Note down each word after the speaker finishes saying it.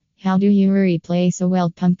How do you replace a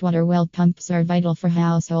well pump? Water well pumps are vital for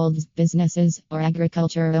households, businesses, or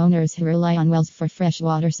agriculture owners who rely on wells for fresh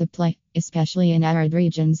water supply, especially in arid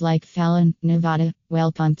regions like Fallon, Nevada.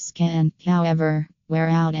 Well pumps can, however, wear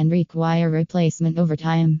out and require replacement over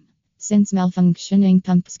time. Since malfunctioning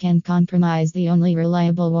pumps can compromise the only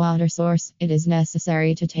reliable water source, it is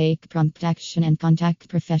necessary to take prompt action and contact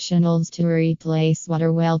professionals to replace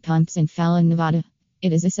water well pumps in Fallon, Nevada.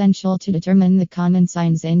 It is essential to determine the common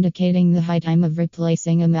signs indicating the high time of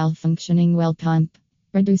replacing a malfunctioning well pump.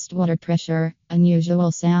 Reduced water pressure,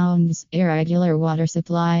 unusual sounds, irregular water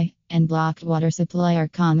supply, and blocked water supply are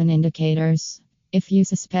common indicators. If you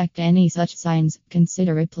suspect any such signs,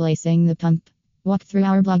 consider replacing the pump. Walk through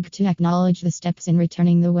our blog to acknowledge the steps in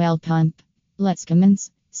returning the well pump. Let's commence.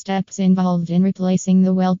 Steps involved in replacing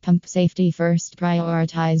the well pump. Safety first.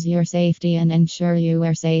 Prioritize your safety and ensure you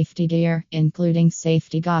wear safety gear, including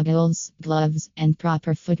safety goggles, gloves, and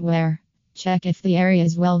proper footwear. Check if the area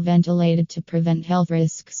is well ventilated to prevent health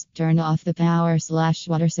risks. Turn off the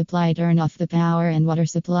power/water supply. Turn off the power and water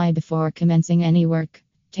supply before commencing any work.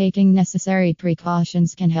 Taking necessary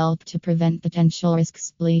precautions can help to prevent potential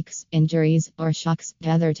risks, leaks, injuries, or shocks.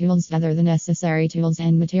 Gather the necessary tools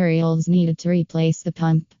and materials needed to replace the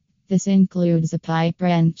pump. This includes a pipe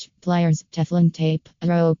wrench, pliers, Teflon tape, a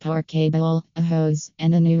rope or cable, a hose,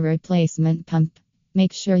 and a new replacement pump.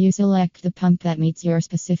 Make sure you select the pump that meets your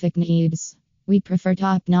specific needs. We prefer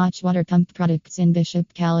top-notch water pump products in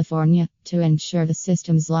Bishop, California. To ensure the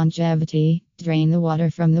system's longevity, drain the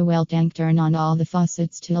water from the well tank. Turn on all the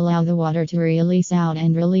faucets to allow the water to release out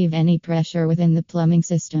and relieve any pressure within the plumbing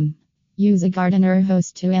system. Use a gardener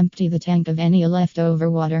hose to empty the tank of any leftover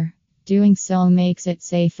water. Doing so makes it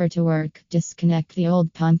safer to work. Disconnect the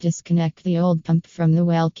old pump. Disconnect the old pump from the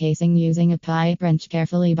well casing using a pipe wrench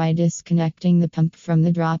carefully by disconnecting the pump from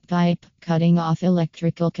the drop pipe, cutting off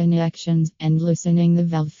electrical connections, and loosening the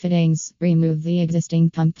valve fittings. Remove the existing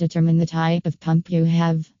pump. Determine the type of pump you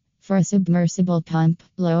have. For a submersible pump,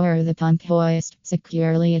 lower the pump hoist,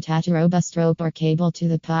 securely attach a robust rope or cable to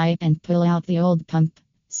the pipe and pull out the old pump.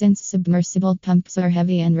 Since submersible pumps are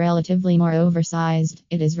heavy and relatively more oversized,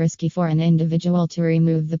 it is risky for an individual to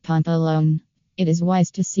remove the pump alone. It is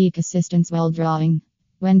wise to seek assistance while drawing.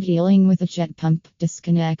 When dealing with a jet pump,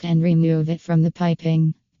 disconnect and remove it from the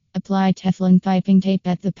piping. Apply Teflon piping tape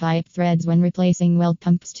at the pipe threads when replacing well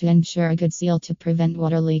pumps to ensure a good seal to prevent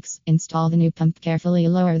water leaks. Install the new pump carefully.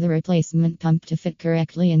 Lower the replacement pump to fit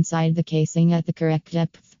correctly inside the casing at the correct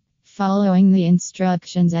depth. Following the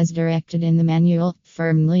instructions as directed in the manual,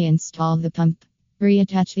 firmly install the pump.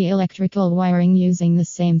 Reattach the electrical wiring using the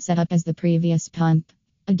same setup as the previous pump.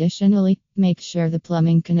 Additionally, make sure the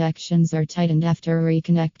plumbing connections are tightened after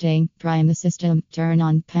reconnecting. Prime the system, turn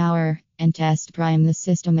on power, and test prime the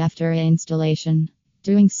system after installation.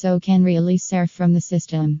 Doing so can release air from the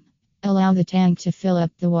system. Allow the tank to fill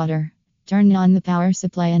up the water. Turn on the power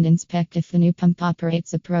supply and inspect if the new pump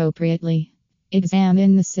operates appropriately.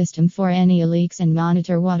 Examine the system for any leaks and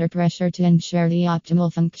monitor water pressure to ensure the optimal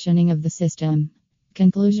functioning of the system.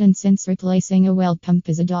 Conclusion: since replacing a well pump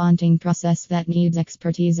is a daunting process that needs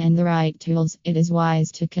expertise and the right tools, it is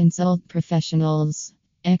wise to consult professionals.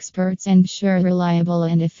 Experts ensure reliable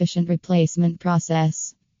and efficient replacement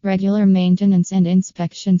process. Regular maintenance and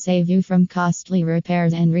inspection save you from costly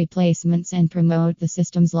repairs and replacements and promote the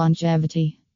system's longevity.